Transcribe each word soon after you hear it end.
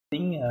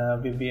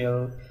We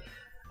will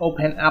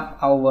open up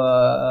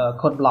our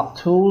code block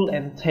tool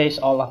and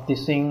test all of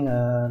this thing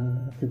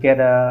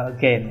together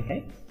again.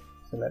 Okay,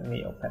 so let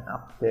me open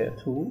up the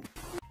tool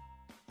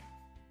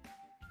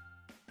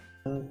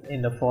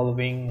in the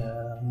following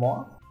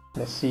more.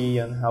 Let's see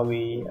on how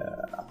we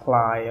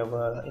apply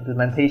our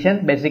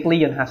implementation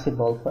basically on hash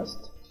table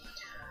first.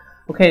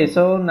 Okay,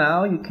 so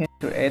now you can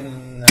create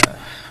a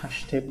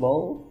hash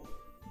table,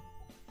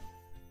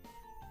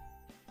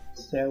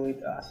 save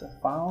it as a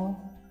file.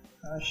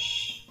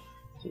 Hash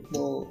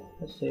table,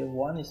 let's say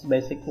one is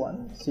basic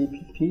one,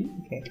 CPP.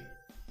 Okay,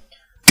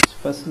 so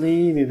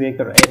firstly we will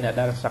create a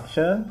data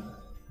structure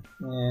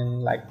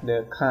and like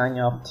the kind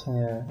of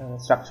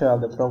structure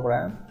of the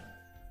program.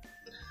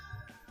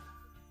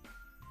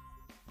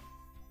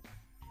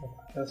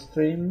 The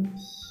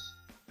streams,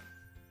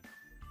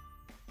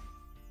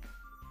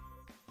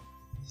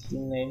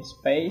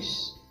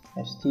 namespace,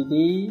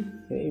 std.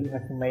 Okay, we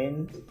have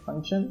main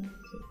function.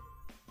 Okay.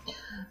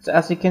 So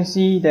as you can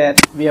see that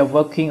we are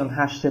working on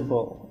hash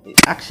table.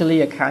 It's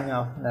actually a kind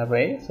of an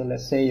array. So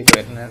let's say you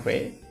create an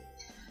array.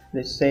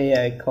 Let's say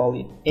I call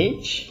it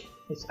age.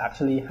 It's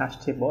actually hash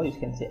table. You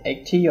can say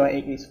 80 or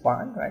 8 is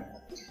fine, right?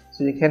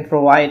 So you can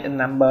provide a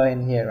number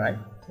in here, right?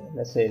 Okay,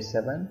 let's say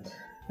 7.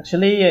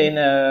 Actually,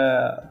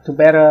 to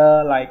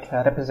better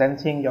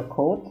representing your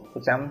code, for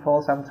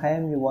example,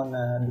 sometimes you want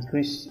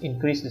to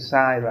increase the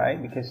size,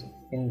 right? Because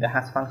in the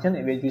hash function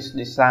it will use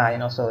the size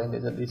and also in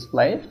the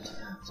display.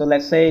 So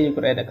let's say you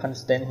create a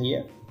constant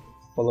here,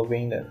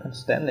 following the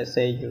constant. Let's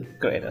say you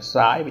create a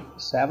size with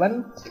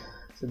 7,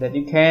 so that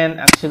you can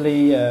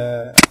actually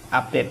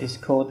update this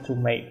code to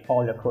make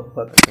all your code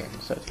work again.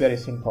 So it's very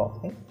simple.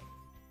 Okay?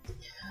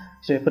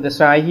 So we put the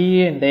size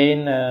here, and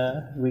then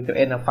we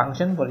create a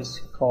function what is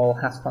called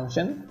hash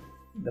function.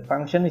 The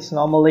function is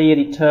normally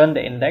return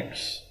the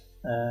index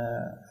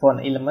for an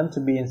element to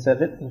be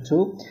inserted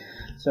into.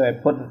 So I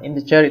put an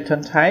integer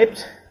return type.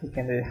 You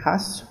can do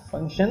hash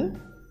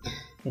function,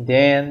 and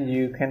then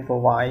you can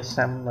provide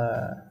some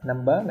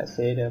number. Let's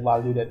say the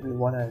value that we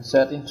want to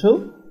insert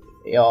into,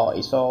 or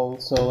it's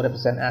also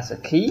represent as a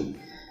key.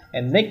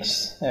 And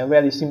next,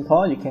 very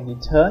simple, you can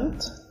return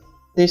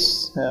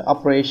this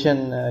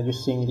operation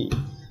using the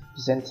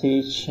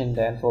percentage and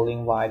then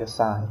following by the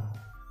sign.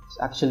 It's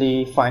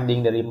actually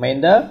finding the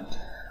remainder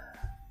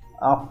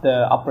of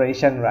the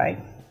operation,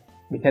 right?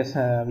 Because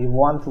we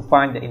want to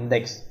find the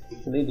index.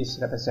 Actually, this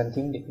is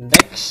representing the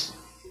index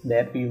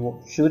that we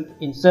should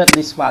insert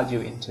this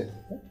value into.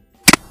 Okay.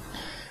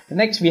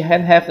 Next, we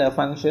have the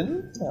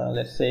function.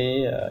 Let's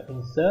say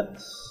insert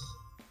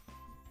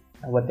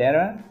our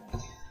data.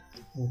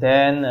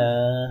 Then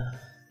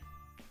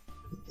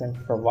can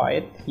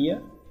provide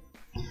here.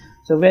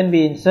 So when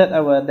we insert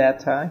our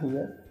data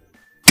here,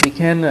 we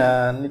can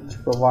need to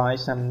provide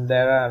some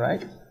data,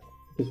 right?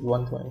 Because we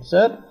want to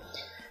insert.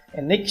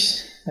 And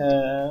next,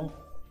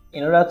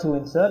 in order to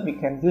insert, we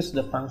can use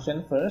the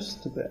function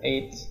first to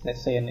create,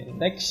 let's say, an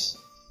index.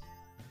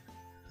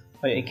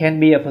 Or it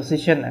can be a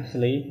position.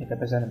 Actually, it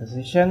represents a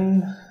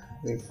position.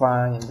 We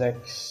find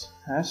index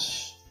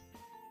hash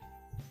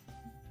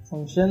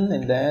function,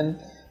 and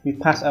then we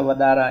pass our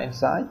data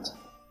inside.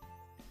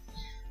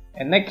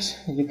 And next,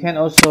 you can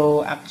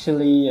also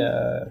actually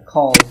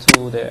call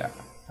to the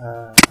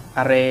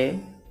array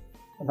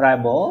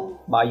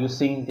variable by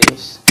using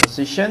this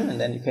position, and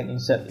then you can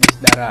insert this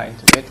data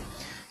into it.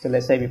 So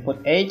let's say we put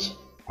age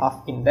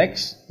of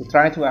index. We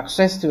try to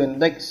access to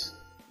index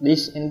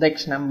this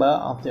index number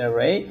of the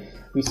array.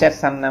 We set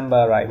some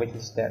number, right, which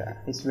is data.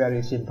 It's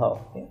very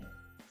simple. Okay.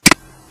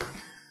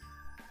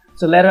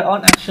 So later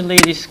on, actually,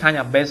 this kind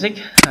of basic.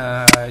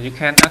 You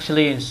can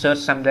actually insert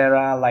some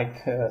data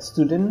like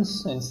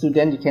students, and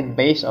student you can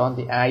base on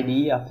the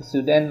ID of the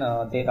student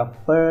or date of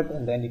birth,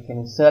 and then you can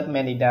insert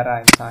many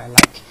data inside,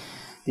 like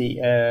the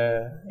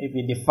if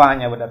we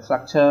define our data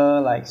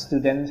structure, like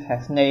student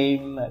has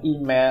name,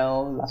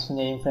 email, last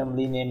name,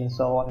 family name, and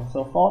so on and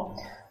so forth.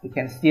 You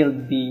can still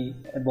be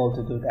able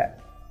to do that.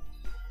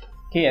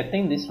 Okay, I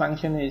think this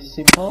function is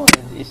simple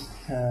and is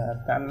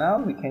done now.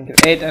 We can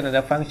create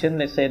another function.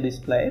 Let's say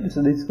display. This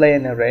is display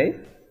an array.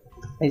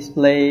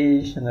 Display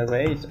an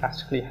array is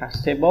actually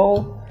hash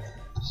table.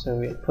 So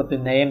we put the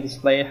name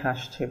display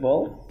hash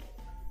table.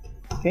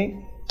 Okay,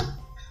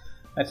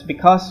 that's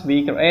because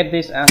we create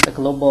this as a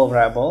global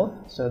variable.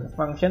 So the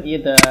function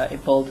either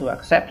able to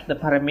accept the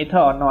parameter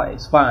or not.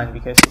 It's fine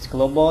because it's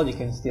global. You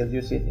can still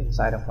use it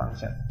inside a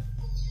function.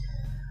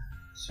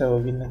 So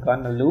we're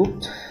gonna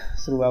loop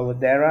through our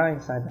data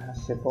inside the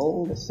hash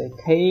table. Let's say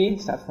k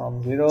start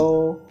from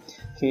 0,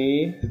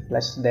 k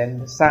less than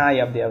the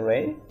size of the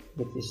array,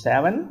 which is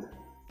 7,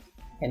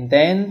 and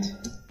then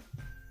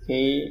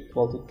k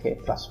equal to k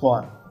plus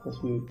 1,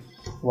 because we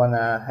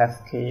wanna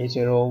have k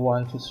 0,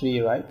 1, 2,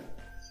 3, right?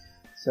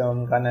 So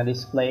I'm gonna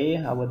display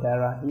our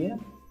data here,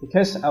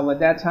 because our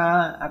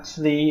data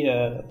actually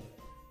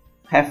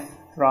have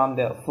from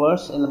the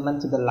first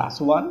element to the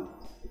last one,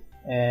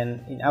 and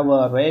in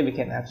our array we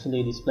can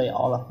actually display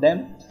all of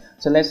them.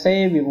 So let's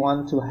say we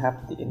want to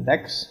have the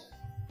index.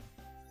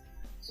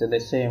 So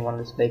let's say I want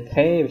to display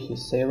k, which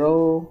is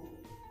 0,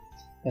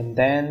 and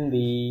then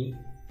we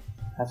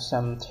have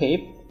some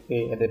tape.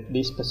 Okay, at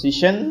this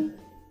position,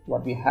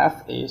 what we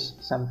have is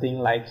something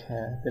like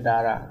the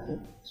data. Okay.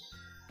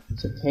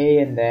 So k,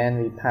 and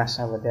then we pass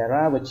our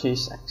data, which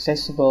is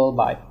accessible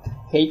by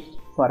h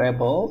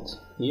variables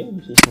here,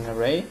 which is an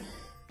array.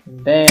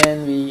 And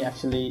then we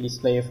actually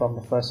display from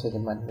the first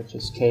element, which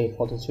is k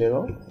equal to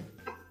 0.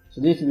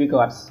 So this we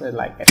got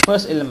like at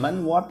first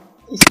element, what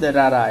is the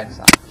data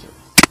inside?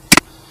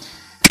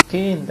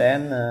 Okay, and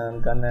then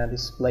I'm gonna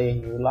display a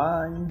new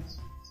line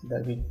so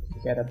that we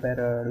get a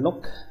better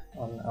look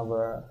on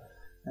our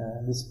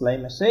display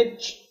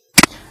message.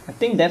 I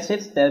think that's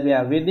it, that we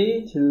are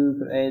ready to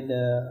create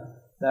the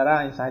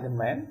data inside the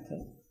main.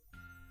 Okay.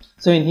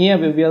 So in here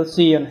we will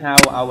see on how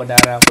our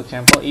data, for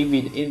example, if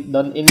we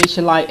don't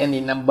initialize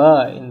any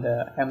number in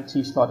the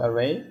empty slot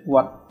array,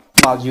 what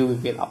value we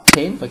will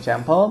obtain. For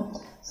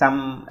example,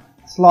 some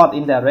slot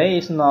in the array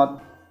is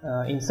not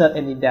insert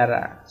any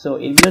data, so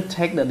it will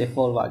take the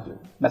default value.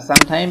 But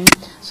sometimes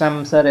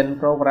some certain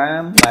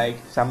program, like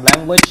some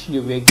language,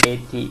 you will get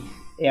the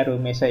error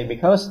message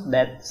because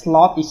that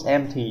slot is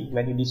empty.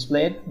 When you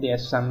display it,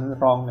 there's some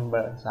wrong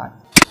number inside.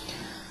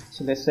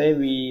 So let's say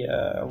we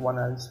want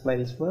to display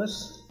this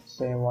first.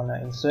 Say I want to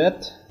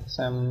insert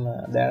some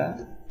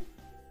data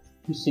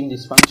using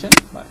this function.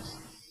 But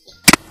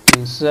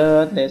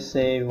insert, let's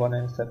say we want to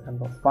insert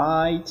number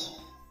 5,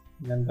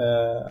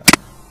 number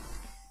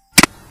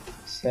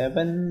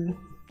 7,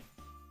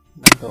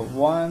 number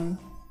 1.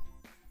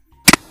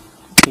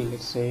 Okay,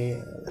 let's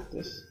say like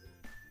this.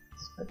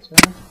 It's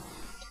better.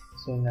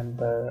 So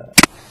number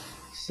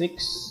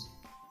 6.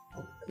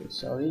 Okay,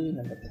 sorry,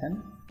 number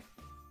 10.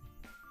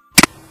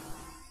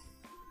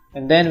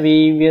 And then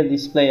we will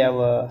display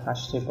our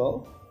hash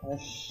table.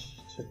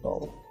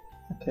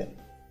 Okay.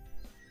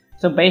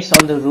 So based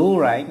on the rule,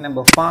 right,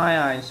 number 5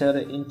 are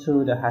inserted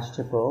into the hash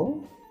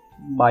table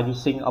by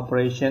using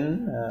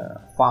operation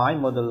 5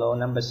 modulo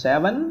number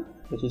 7,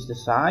 which is the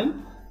size.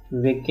 We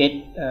will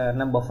get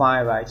number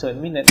 5, right? So it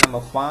means that number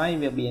 5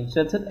 will be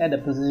inserted at the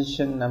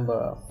position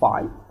number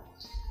 5.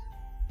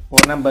 For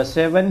number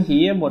 7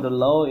 here,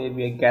 modulo, it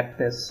will get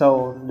the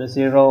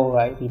 0,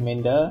 right,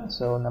 remainder.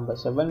 So number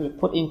 7 we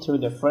put into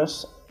the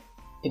first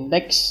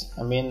index,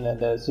 I mean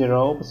the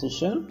 0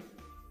 position.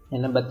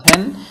 And number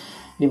 10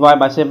 divided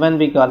by 7,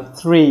 we got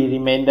 3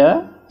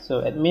 remainder. So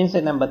it means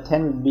that number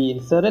 10 will be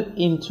inserted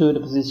into the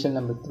position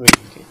number 3.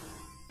 Okay.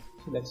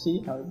 So let's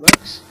see how it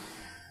works.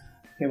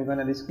 Okay, we're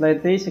gonna display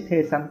this.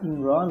 Okay,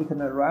 something wrong, we're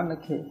gonna run.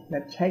 Okay,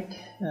 let's check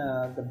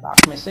the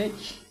bug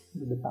message.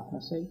 The bug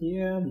message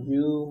here,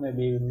 you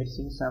maybe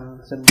missing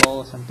some symbol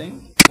or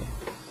something. Okay.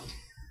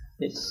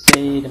 Let's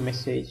say the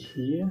message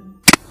here.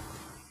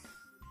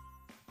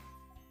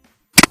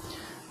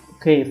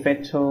 Okay,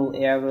 fatal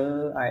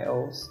error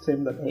IO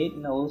stream.8,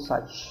 no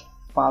such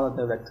file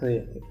directory.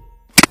 Okay.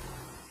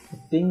 I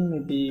think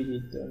maybe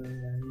we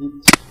don't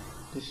need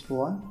this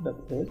one,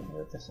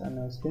 .8, that's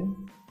another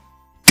stream.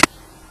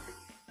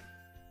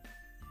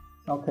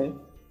 Okay.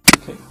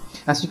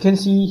 As you can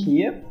see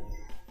here,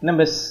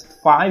 number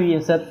 5 we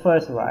insert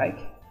first, right?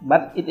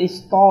 But it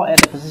is stored at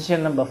the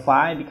position number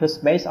 5 because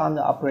based on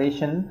the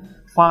operation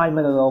 5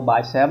 modulo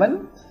by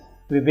 7,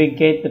 we will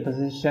get the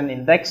position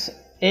index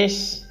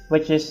is,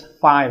 which is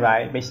 5,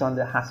 right? Based on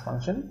the hash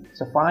function.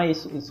 So 5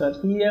 is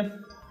inserted here.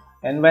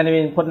 And when we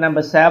input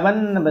number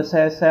 7,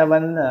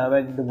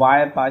 when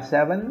divided by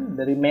 7,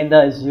 the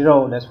remainder is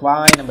 0. That's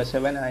why number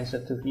 7 I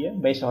insert to here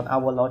based on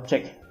our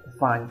logic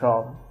defined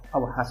from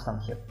our hash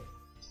function.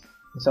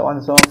 And so on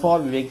and so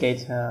forth, we will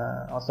get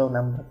also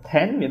number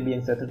 10 will be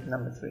inserted to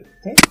number 3.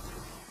 Okay,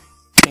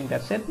 I think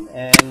that's it.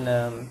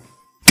 And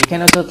you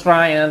can also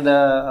try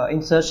another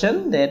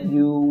insertion that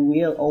you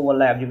will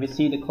overlap. You will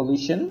see the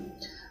collision.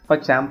 For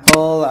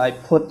example, I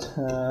put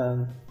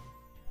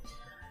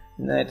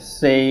let's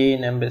say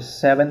number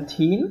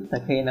 17.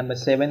 Okay, number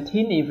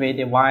 17, if we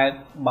divide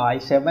by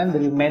 7, the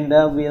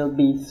remainder will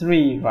be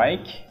 3,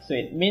 right? So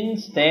it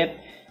means that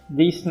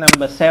this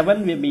number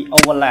 7 will be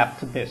overlapped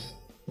to this.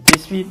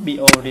 This will be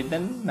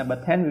overwritten.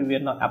 Number 10 we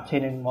will not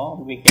obtain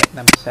anymore. We get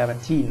number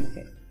 17.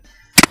 Okay,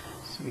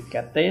 so we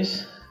get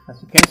this.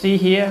 As you can see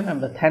here,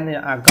 number 10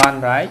 are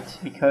gone, right?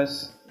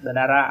 Because the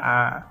data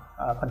are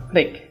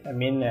conflict. I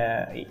mean,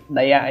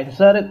 they are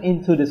inserted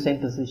into the same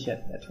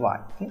position. That's why.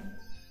 Okay.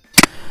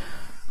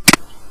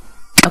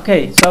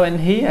 Okay, so in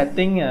here I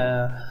think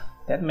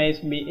that may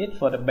be it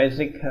for the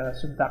basic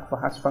syntax for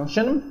hash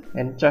function.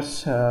 And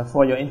just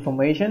for your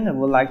information, I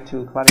would like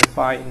to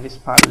clarify in this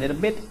part a little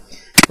bit.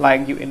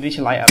 Like you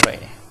initialize array,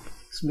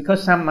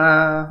 because some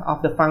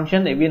of the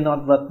function they will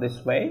not work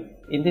this way.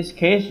 In this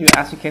case,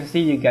 as you can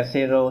see, you get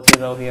 0,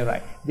 0 here,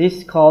 right? This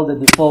is called the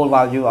default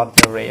value of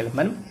the array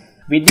element.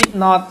 We did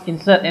not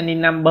insert any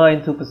number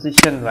into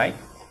position, right?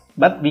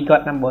 But we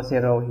got number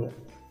 0 here.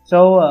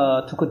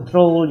 So to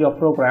control your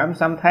program,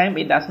 sometimes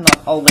it does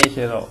not always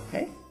 0.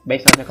 Okay,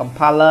 based on the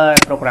compiler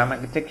and program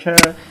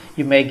architecture,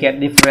 you may get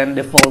different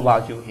default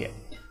value here.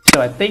 So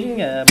I think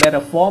a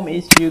better form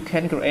is you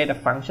can create a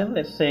function,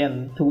 let's say,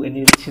 and to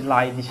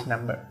initialize this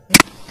number.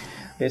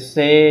 Let's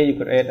say you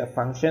create a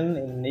function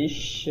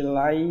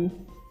initialize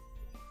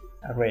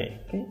array.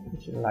 Okay,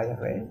 initialize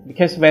array,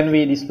 because when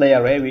we display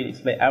array, we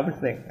display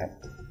everything. Right?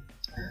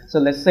 So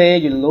let's say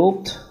you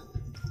looped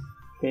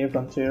k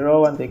from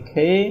 0 until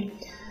k.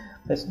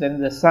 Let's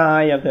then the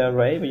size of the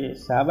array which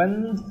is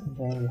 7.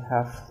 Then you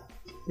have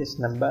this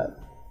number.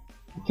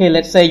 Okay,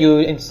 let's say you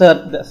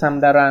insert some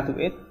data to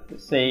it.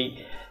 Let's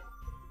say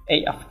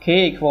a of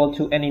k equal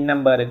to any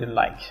number that you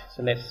like.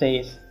 So let's say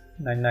it's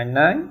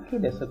 999. Okay,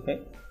 that's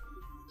okay.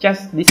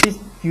 Just this is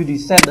you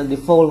set the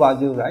default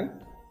value, right?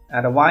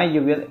 Otherwise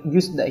you will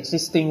use the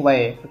existing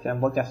way. For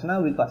example, just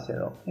now we got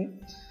 0. Okay?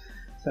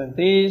 So in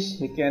this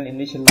we can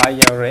initialize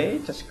your array.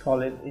 Just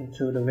call it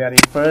into the very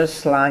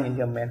first line in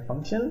your main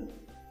function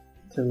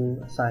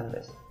to assign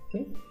this.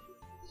 Okay.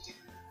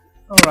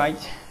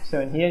 Alright. So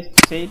in here you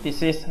see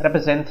this is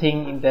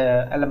representing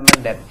the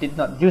element that did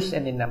not use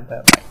any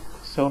number, right?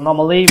 So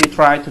normally we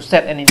try to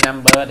set any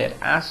number that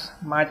as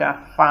much as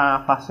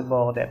far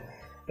possible that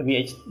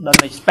we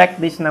don't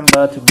expect this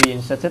number to be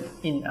inserted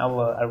in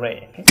our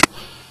array. Okay?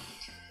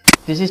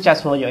 This is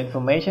just for your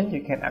information.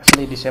 You can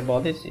actually disable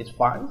this, it's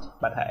fine.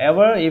 But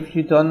however, if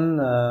you don't,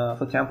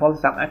 for example,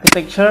 some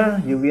architecture,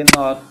 you will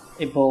not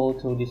able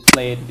to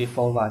display the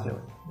default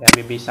value. There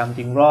will be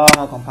something wrong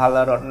or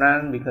compiler or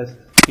none because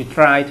you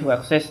try to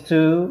access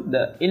to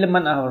the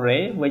element of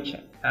array which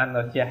are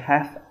not yet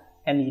have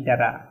any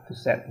data to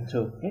set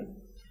into. Okay?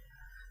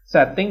 So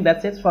I think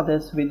that's it for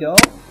this video.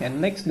 And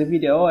next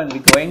video, and we're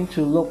going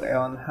to look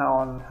on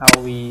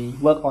how we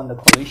work on the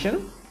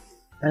collision,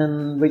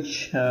 and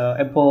which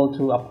able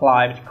to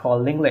apply which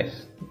called linked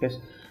list. Because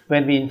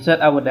when we insert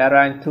our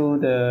data into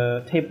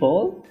the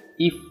table,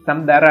 if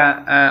some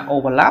data are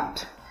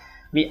overlapped,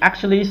 we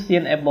actually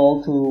still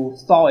able to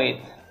store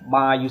it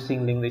by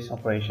using linked list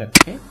operation.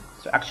 Okay?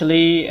 So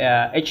actually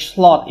each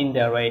slot in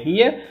the array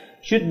here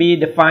should be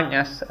defined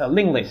as a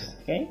linked list.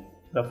 Okay?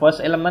 The first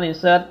element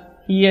insert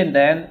here, and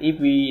then if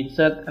we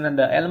insert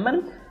another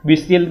element, we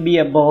still be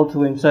able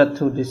to insert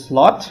to this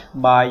slot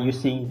by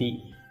using the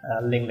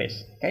linked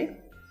list. Okay,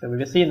 so we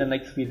will see in the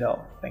next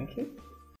video. Thank you.